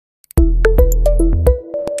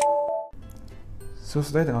សួ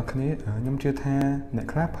ស្តីទាំងអស់គ្នាខ្ញុំជឿថាអ្នក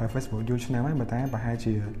ខ្លះប្រើ Facebook យូរឆ្នាំហើយប៉ុន្តែប្រហែល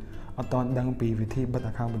ជាអត់ទាន់ដឹងពីវិធីបិទ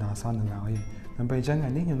account បណ្ដោះអាសន្ននៅឡើយដើម្បីអញ្ចឹងថ្ងៃ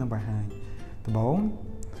នេះខ្ញុំនឹងបង្ហាញដំបូង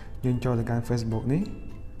យើងចូលទៅកាន់ Facebook នេះ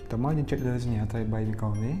តមកយើងចុចលើសញ្ញាត្រី3វិក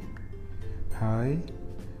លនេះហើយ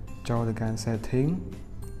ចូលទៅកាន់ setting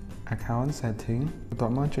account setting បន្ទា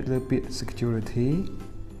ប់មកចុចលើពាក្យ security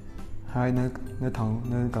ហើយនៅថង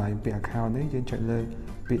នៅកន្លែងពាក្យ account នេះយើងចុចលើ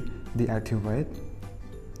ពាក្យ deactivate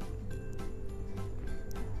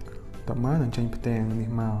តមកនឹងចេញផ្ទាំងនេះ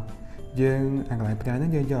មកយើងអាកន្លែងផ្ទាំងហ្នឹ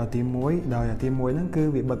ងយើងយកអាទី1ដោយអាទី1ហ្នឹងគឺ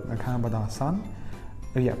វាបិទ account បណ្ដោះអាសន្ន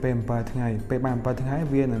រយៈពេល7ថ្ងៃពេលបាន7ថ្ងៃ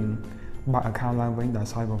វានឹងបើក account ឡើងវិញដោយ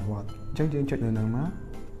សារប្រវត្តិអញ្ចឹងយើងចុចលើហ្នឹងមក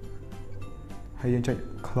ហើយយើងចុច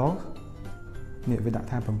close នេះវាដាក់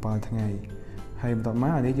ថា7ថ្ងៃហើយបន្ទាប់ម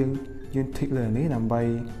កអានេះយើង tick លើនេះដើម្បី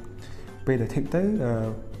ពេលដែល tick ទៅ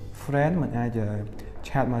friend មិនអាច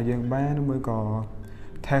chat មកយើងបានឬមួយក៏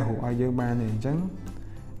ថែរូបឲ្យយើងបានទេអញ្ចឹង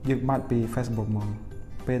យើងបាត់ពី Facebook មក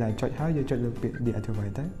ពេលដែលចុចហើយយើងចុចលើពាក្យ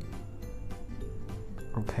deactivate ទៅ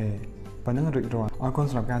អូខេប៉ុណ្ណឹងរួចរាល់អរគុណ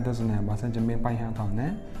សម្រាប់ការទស្សនាបើសិនជាមានបញ្ហាថតណា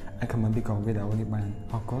អាច comment ពីក្រោមវីដេអូនេះបាន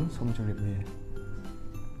អរគុណសូមជម្រាបលា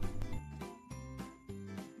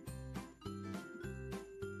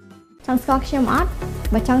ចង់ស្គាល់ខ្ញុំអត់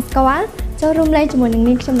បើចង់ស្គាល់ចូលរួមលេងជាមួយនឹង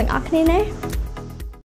នាងខ្ញុំទាំងអស់គ្នាណា